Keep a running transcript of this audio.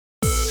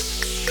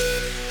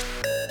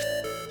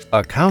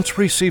Accounts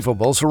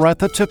receivables are at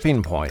the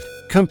tipping point.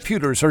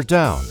 Computers are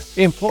down,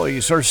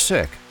 employees are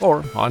sick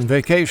or on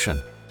vacation,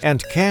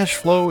 and cash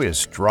flow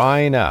is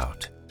drying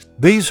out.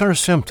 These are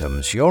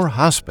symptoms your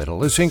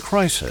hospital is in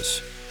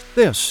crisis.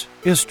 This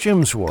is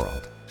Jim's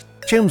World.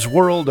 Jim's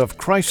World of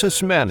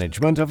Crisis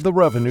Management of the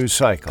Revenue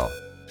Cycle.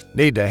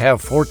 Need to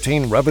have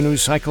 14 revenue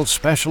cycle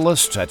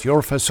specialists at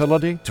your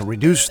facility to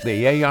reduce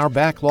the AR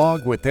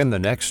backlog within the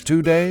next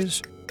 2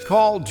 days?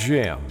 Call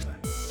Jim.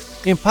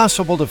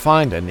 Impossible to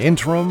find an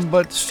interim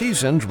but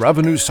seasoned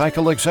revenue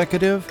cycle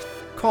executive?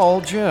 Call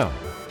Jim.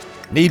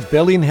 Need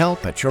billing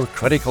help at your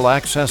critical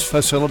access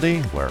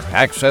facility where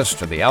access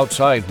to the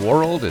outside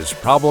world is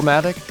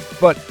problematic,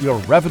 but your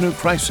revenue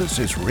crisis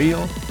is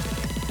real?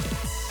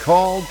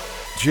 Call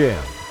Jim.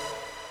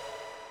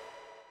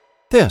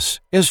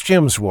 This is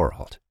Jim's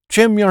World,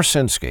 Jim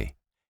Yarsinski,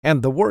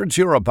 and the words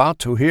you're about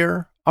to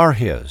hear are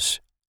his.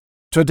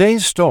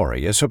 Today's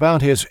story is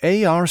about his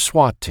AR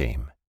SWAT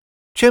team.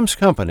 Jim's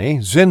company,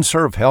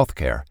 ZinServe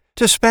Healthcare,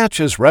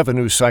 dispatches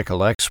revenue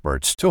cycle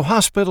experts to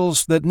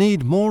hospitals that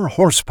need more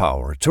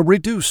horsepower to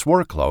reduce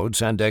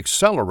workloads and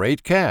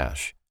accelerate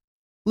cash.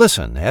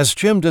 Listen as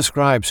Jim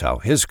describes how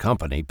his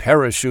company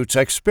parachutes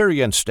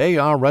experienced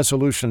AR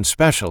resolution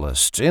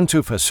specialists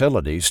into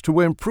facilities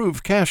to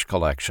improve cash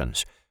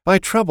collections by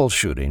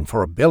troubleshooting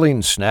for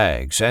billing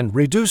snags and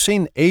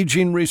reducing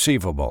aging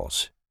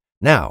receivables.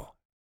 Now,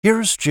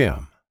 here's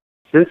Jim.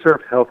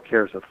 ZinServe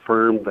Healthcare is a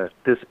firm that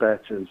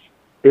dispatches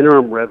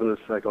interim revenue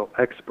cycle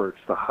experts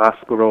to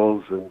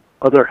hospitals and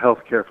other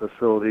healthcare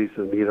facilities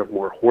in need of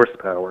more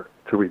horsepower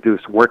to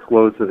reduce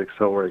workloads and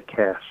accelerate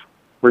cash.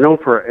 We're known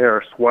for our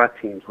AR SWAT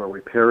teams, where we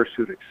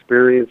parachute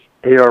experienced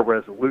AR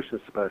resolution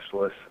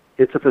specialists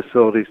into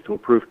facilities to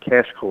improve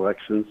cash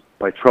collections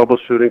by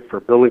troubleshooting for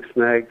billing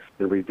snags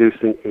and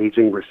reducing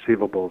aging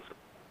receivables.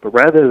 But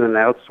rather than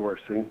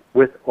outsourcing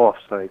with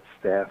off-site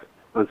staff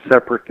on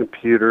separate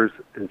computers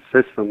and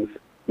systems,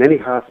 many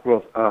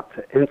hospitals opt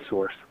to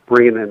insource,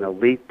 bringing an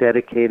elite,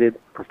 dedicated,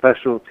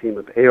 professional team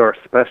of AR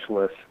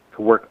specialists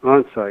to work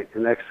on-site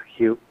and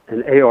execute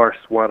an AR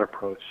SWAT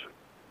approach.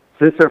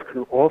 ZinServe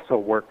can also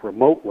work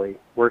remotely,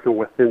 working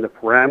within the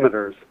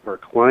parameters of our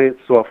client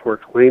software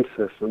claim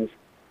systems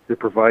and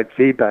provide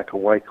feedback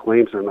on why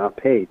claims are not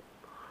paid.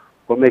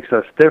 What makes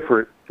us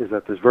different is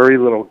that there's very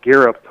little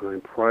gear-up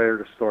time prior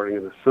to starting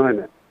an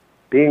assignment.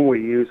 Being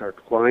we use our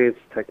client's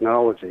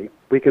technology,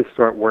 we can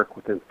start work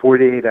within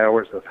 48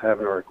 hours of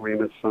having our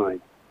agreement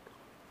signed.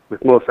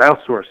 With most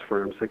outsourced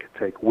firms, it could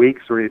take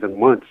weeks or even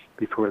months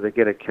before they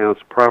get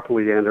accounts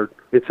properly entered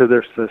into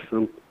their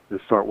system and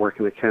start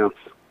working accounts.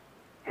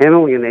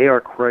 Handling an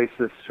AR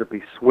crisis should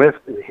be swift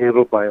and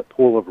handled by a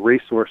pool of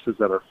resources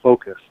that are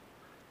focused.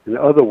 In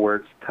other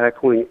words,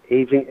 tackling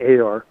aging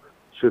AR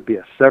should be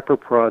a separate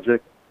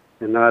project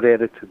and not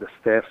added to the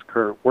staff's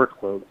current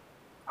workload.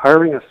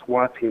 Hiring a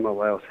SWAT team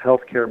allows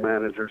healthcare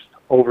managers to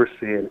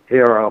oversee an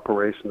AR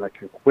operation that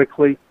can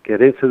quickly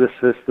get into the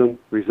system,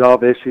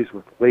 resolve issues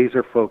with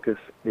laser focus,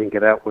 and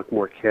get out with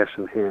more cash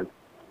in hand.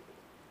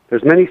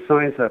 There's many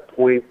signs that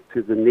point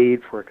to the need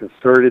for a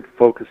concerted,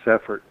 focused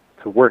effort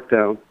to work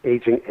down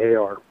aging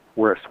AR,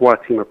 where a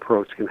SWAT team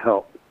approach can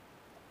help.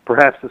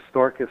 Perhaps the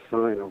starkest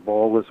sign of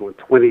all is when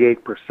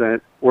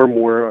 28% or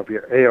more of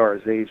your AR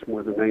is aged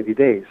more than 90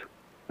 days.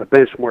 A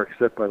benchmark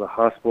set by the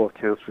Hospital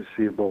Accounts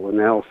Receivable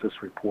Analysis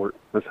Report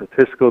on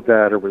statistical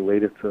data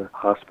related to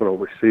hospital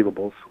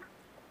receivables.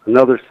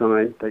 Another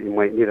sign that you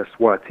might need a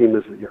SWAT team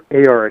is that your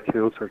AR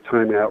accounts are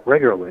timing out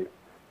regularly.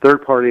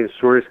 Third-party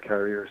insurance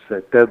carriers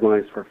set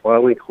deadlines for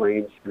filing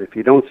claims, and if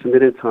you don't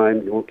submit in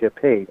time, you won't get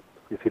paid.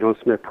 If you don't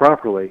submit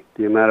properly,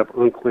 the amount of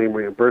unclaimed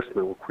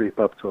reimbursement will creep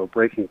up to a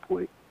breaking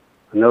point.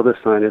 Another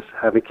sign is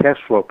having cash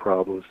flow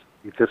problems.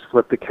 You just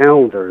flip the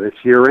calendar and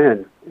it's year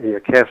end, and your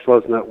cash flow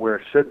is not where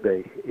it should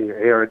be, and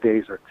your AR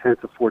days are 10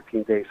 to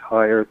 14 days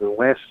higher than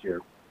last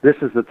year. This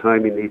is the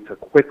time you need to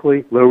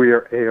quickly lower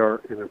your AR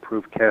and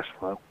improve cash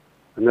flow.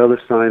 Another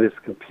sign is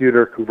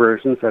computer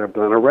conversions that have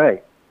gone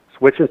awry.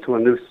 Switching to a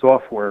new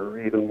software or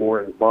even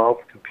more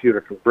involved computer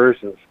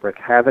conversions wreak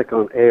havoc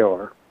on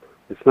AR.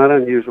 It's not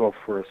unusual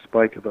for a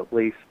spike of at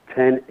least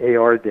 10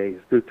 AR days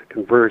due to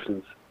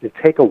conversions. It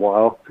take a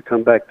while to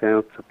come back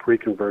down to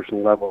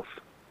pre-conversion levels.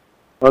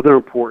 Other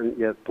important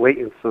yet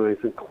blatant signs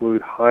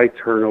include high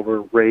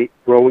turnover rate,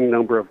 growing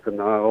number of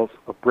denials,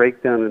 a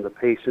breakdown in the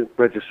patient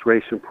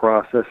registration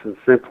process, and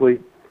simply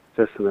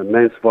just an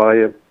immense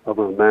volume of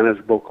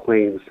unmanageable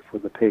claims for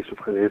the patient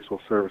financial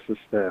services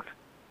staff.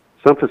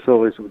 Some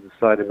facilities will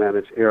decide to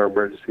manage AR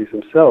emergencies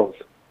themselves,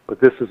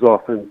 but this is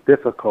often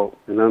difficult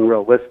and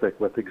unrealistic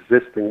with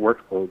existing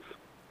workloads.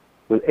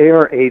 When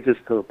AR ages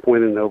to the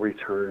point of no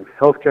return,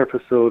 healthcare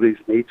facilities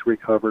need to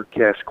recover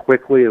cash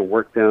quickly and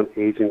work down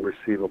aging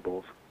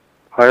receivables.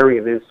 Hiring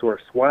an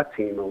in-source SWAT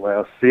team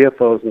allows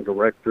CFOs and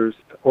directors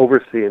to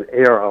oversee an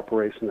AR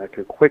operation that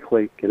can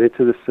quickly get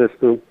into the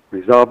system,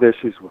 resolve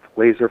issues with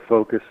laser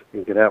focus,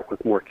 and get out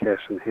with more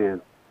cash in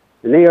hand.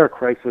 In AR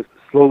crisis,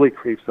 the slowly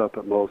creeps up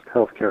at most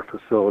healthcare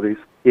facilities,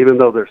 even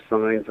though their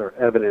signs are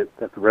evident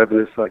that the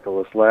revenue cycle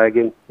is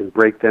lagging and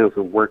breakdowns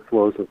in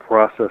workflows and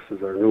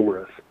processes are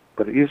numerous.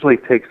 But it usually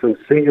takes some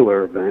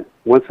singular event,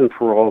 once and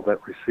for all,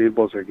 that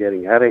receivables are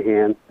getting out of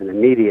hand and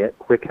immediate,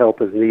 quick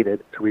help is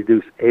needed to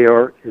reduce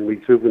AR and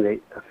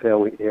rejuvenate a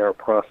failing AR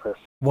process.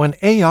 When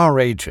AR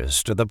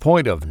ages to the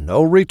point of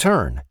no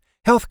return,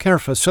 healthcare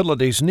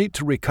facilities need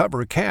to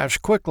recover cash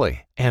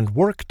quickly and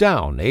work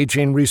down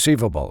aging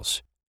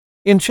receivables.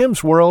 In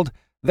Jim's world,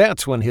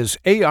 that's when his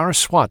AR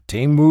SWAT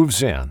team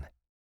moves in.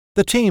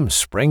 The team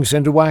springs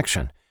into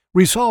action,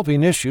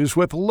 resolving issues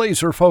with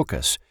laser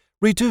focus,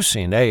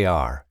 reducing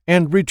AR,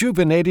 and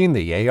rejuvenating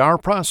the AR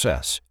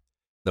process.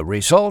 The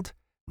result?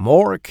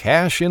 More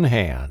cash in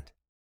hand.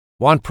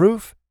 Want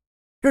proof?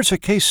 Here's a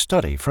case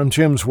study from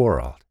Jim's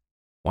world.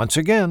 Once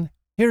again,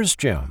 here's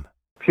Jim.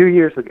 A few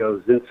years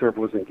ago, ZinServ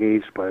was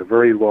engaged by a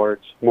very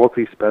large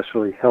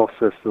multi-specialty health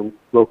system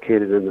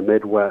located in the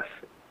Midwest,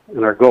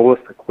 and our goal was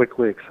to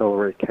quickly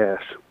accelerate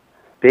cash.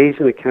 Days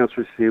in accounts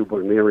receivable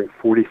are nearing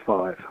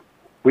 45.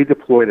 We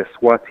deployed a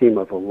SWAT team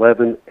of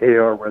 11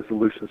 AR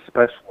resolution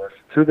specialists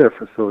to their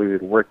facility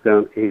to work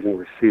down aging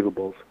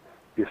receivables.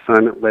 The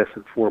assignment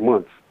lasted 4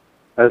 months.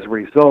 As a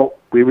result,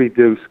 we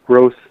reduced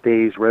gross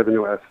days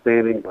revenue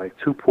outstanding by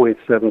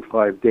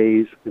 2.75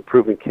 days,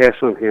 improving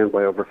cash on hand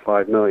by over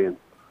 $5 million.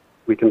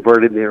 We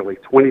converted nearly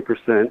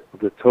 20% of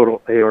the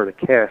total AR to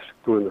cash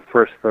during the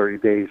first 30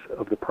 days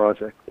of the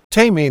project.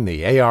 Taming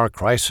the AR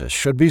crisis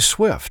should be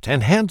swift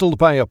and handled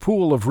by a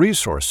pool of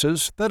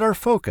resources that are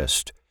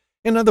focused.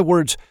 In other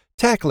words,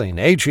 tackling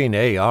aging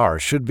AR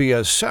should be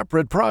a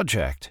separate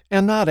project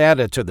and not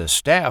added to the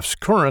staff's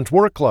current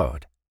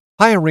workload.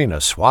 Hiring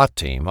a SWAT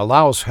team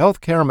allows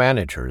healthcare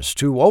managers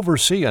to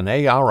oversee an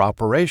AR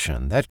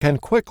operation that can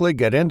quickly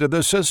get into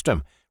the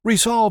system,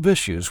 resolve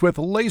issues with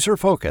laser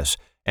focus,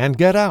 and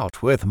get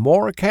out with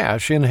more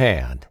cash in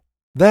hand.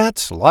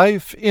 That's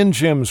life in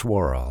Jim's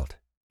world.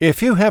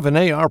 If you have an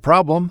AR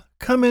problem,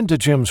 come into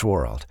Jim's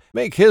world.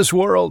 Make his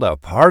world a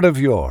part of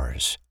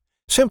yours.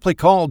 Simply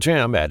call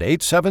Jim at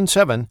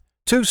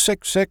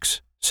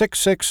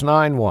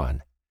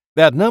 877-266-6691.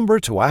 That number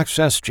to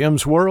access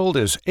Jim's world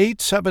is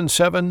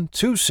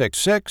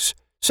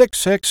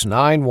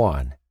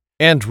 877-266-6691.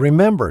 And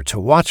remember to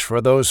watch for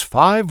those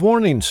 5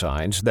 warning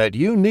signs that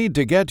you need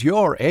to get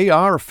your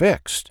AR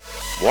fixed.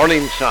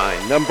 Warning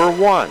sign number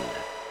 1.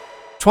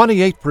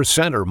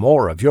 28% or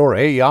more of your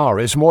AR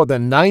is more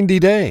than 90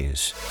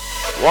 days.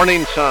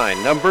 Warning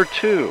sign number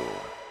 2.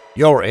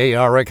 Your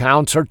AR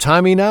accounts are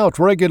timing out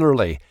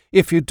regularly.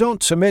 If you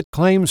don't submit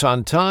claims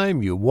on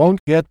time, you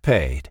won't get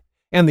paid.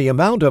 And the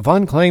amount of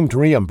unclaimed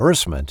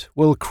reimbursement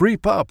will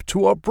creep up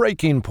to a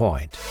breaking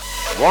point.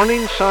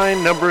 Warning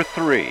sign number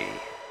 3.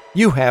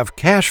 You have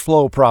cash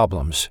flow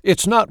problems.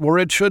 It's not where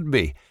it should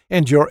be,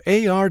 and your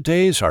AR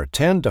days are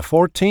 10 to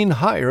 14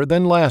 higher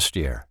than last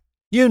year.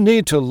 You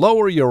need to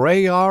lower your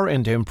AR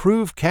and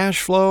improve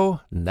cash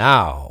flow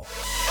now.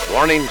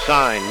 Warning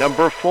sign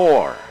number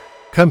 4.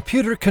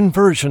 Computer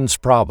conversions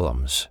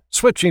problems.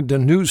 Switching to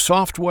new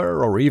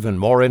software or even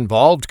more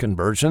involved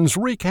conversions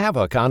wreak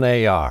havoc on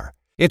AR.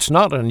 It's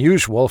not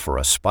unusual for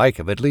a spike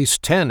of at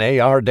least 10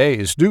 AR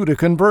days due to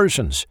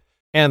conversions,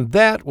 and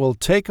that will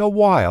take a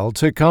while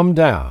to come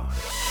down.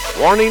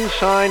 Warning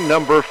sign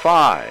number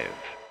 5.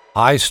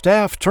 High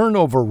staff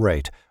turnover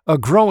rate, a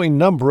growing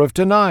number of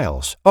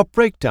denials, a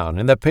breakdown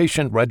in the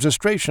patient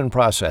registration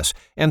process,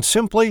 and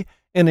simply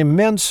an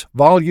immense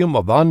volume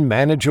of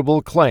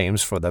unmanageable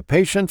claims for the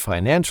patient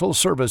financial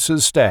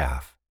services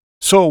staff.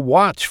 So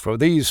watch for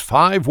these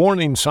 5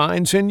 warning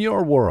signs in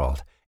your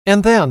world,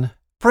 and then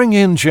bring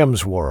in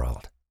Jim's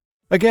world.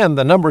 Again,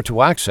 the number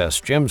to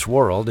access Jim's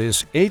world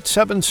is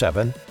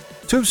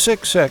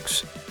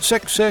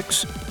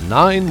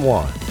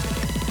 877-266-6691.